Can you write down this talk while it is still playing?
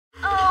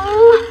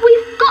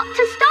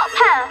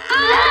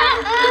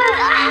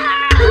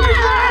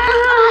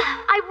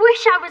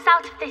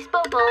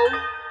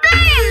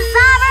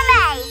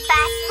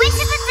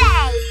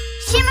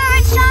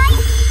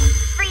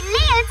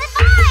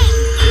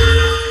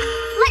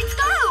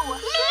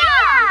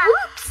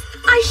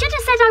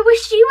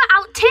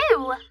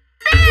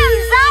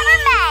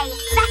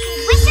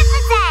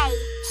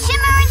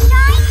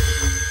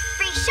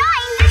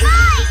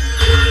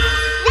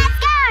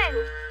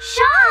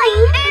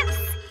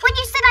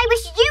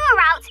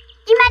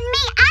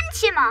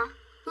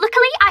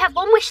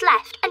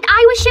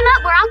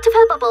out of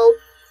her bubble.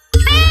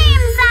 Boom,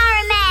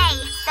 Zara May!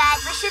 Third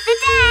wish of the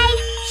day.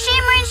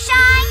 Shimmer and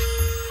shine.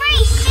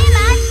 Free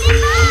Shimmer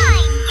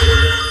divine.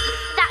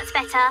 That's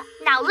better.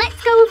 Now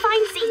let's go and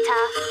find Zeta.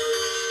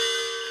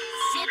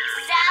 Zip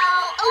cell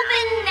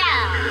open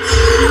now.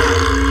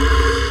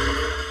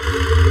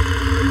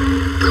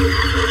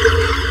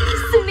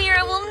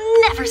 Samira will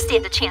never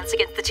stand a chance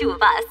against the two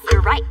of us.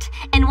 You're right.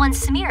 And once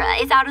Samira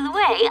is out of the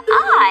way,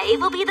 I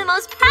will be the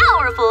most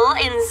powerful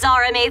in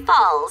Zara May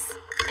Falls.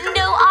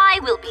 No, I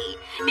will be,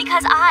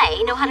 because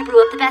I know how to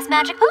brew up the best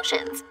magic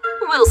potions.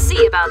 We'll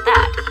see about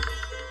that.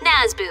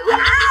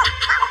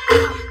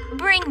 Nazboo,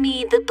 bring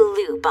me the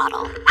blue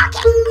bottle.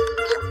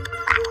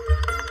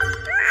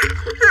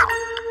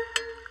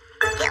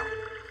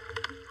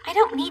 I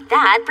don't need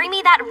that. Bring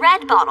me that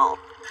red bottle.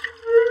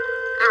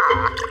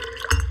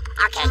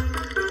 Okay.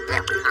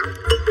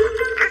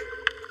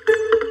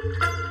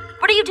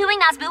 What are you doing,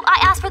 Nazboo? I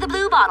asked for the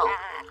blue bottle.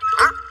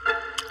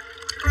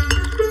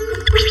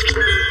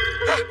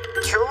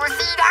 Two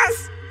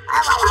Zetas?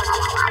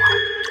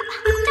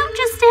 Don't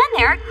just stand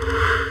there.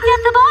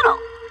 Get the bottle.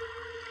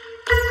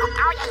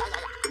 Oh, yeah.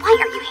 Why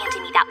are you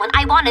handing me that one?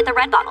 I wanted the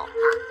red bottle.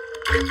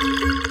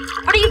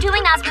 What are you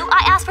doing, Nazboo?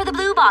 I asked for the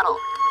blue bottle.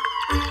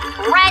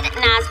 Red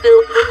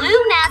Nazboo,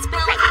 blue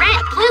Nazboo,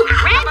 red, blue,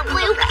 red,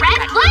 blue,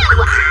 red,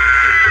 blue.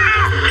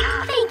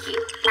 Thank you.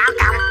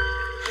 Welcome.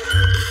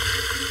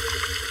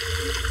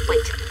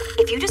 Wait,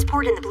 if you just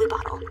poured in the blue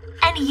bottle,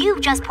 and you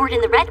just poured in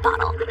the red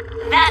bottle,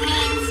 that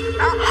means...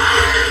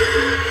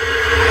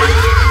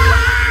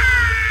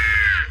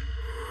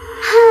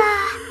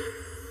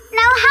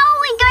 Now how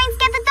are we going to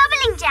get the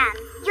doubling jam?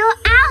 You're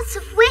out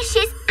of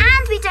wishes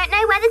and we don't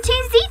know where the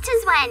two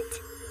Zetas went.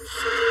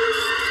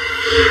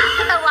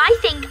 Oh, I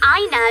think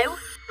I know.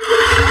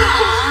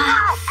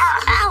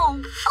 Ow!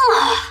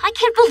 I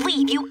can't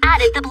believe you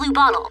added the blue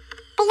bottle.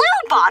 Blue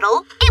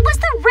bottle? It was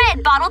the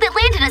red bottle that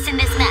landed us in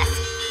this mess.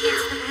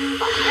 It's the blue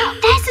bottle.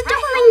 There's a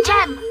doubling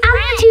gem and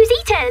the two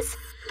Zetas.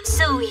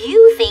 So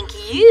you think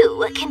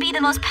you can be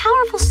the most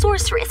powerful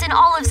sorceress in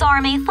all of Zara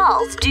May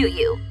Falls, do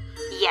you?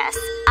 Yes,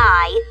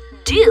 I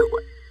do.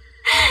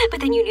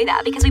 But then you knew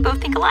that because we both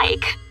think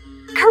alike.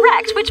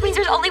 Correct, which means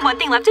there's only one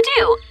thing left to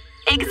do.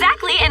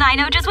 Exactly, and I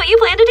know just what you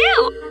plan to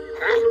do.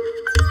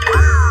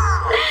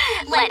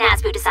 Let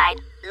Nazboo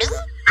decide. Me?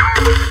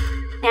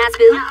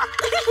 Nazboo,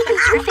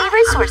 who's your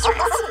favorite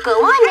sorceress?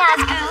 Go on,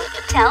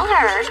 Nazboo. Tell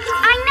her.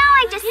 I know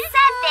I just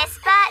said this,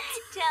 but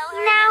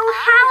now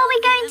how are we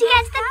going to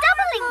get the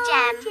doubling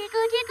gem?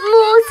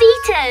 More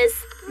Zetas.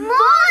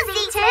 More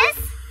Zetas?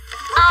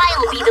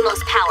 I'll be the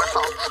most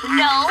powerful.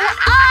 No,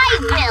 I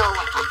will.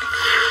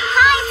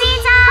 Hi,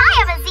 Zeta.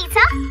 Hi, other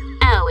Zeta.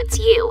 Oh, it's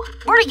you.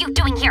 What are you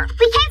doing here?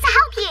 We came to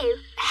help you.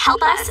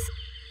 Help us?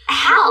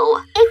 How?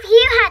 If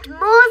you had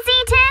more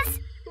Zetas,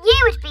 you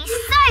would be so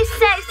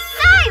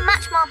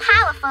much more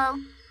powerful.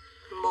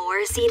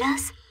 More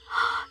Zetas?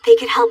 They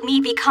could help me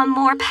become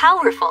more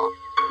powerful.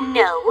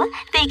 No,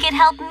 they could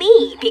help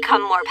me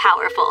become more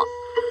powerful.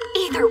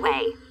 Either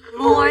way,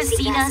 more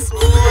Zetas,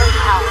 more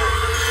power.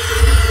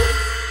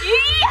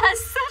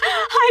 Yes!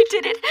 I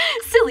did it!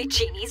 Silly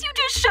genies, you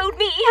just showed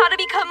me how to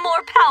become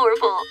more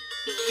powerful.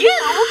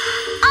 You?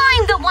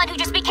 I'm the one who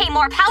just became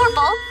more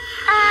powerful.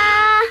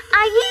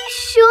 Are you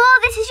sure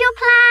this is your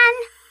plan?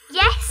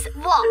 Yes,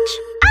 watch.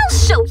 I'll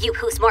show you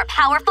who's more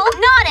powerful,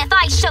 not if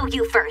I show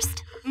you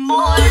first.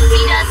 More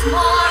Zetas,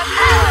 more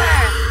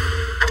power!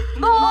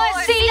 More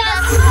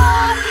Zetas,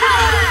 more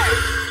power!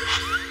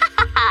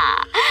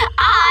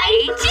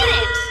 I did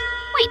it!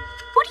 Wait,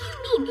 what do you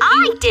mean?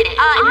 I did it.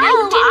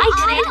 I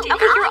did it.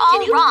 Okay, you're all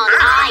wrong.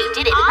 I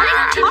did it. What are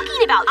you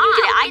talking about? You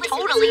did it. I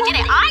totally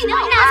did it. I know.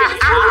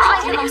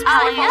 I'm the most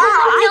powerful. I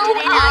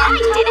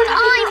did it.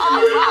 I'm all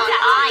wrong.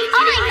 I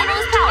did it. I'm the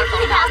most powerful.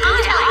 I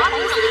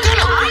totally did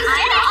it. I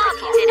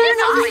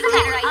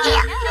did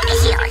it. Here,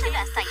 it's yours.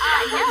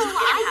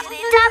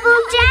 Double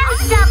gem,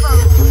 double.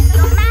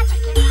 Your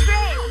magic is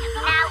true.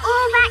 Now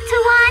all back to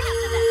one.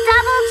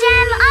 Double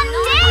gem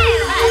undo.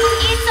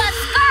 It's a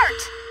skirt.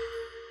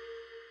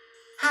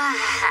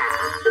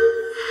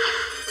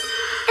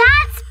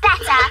 That's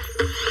better.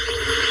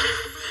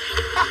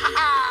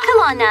 Come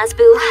on,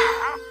 Nazboo.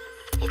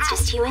 It's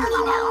just you and me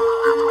now.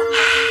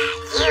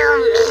 You,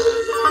 me.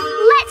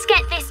 Let's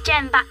get this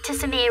gem back to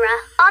Samira.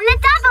 On the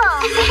double.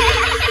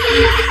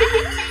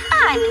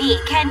 I mean,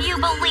 can you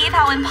believe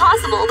how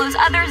impossible those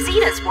other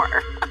Zetas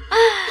were?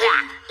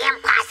 Yeah,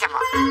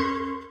 impossible.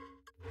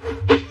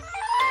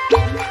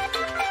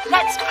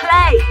 Let's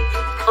play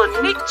on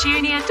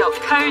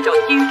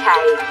nickjunior.co.uk.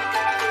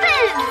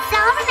 Boom,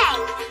 Zara May.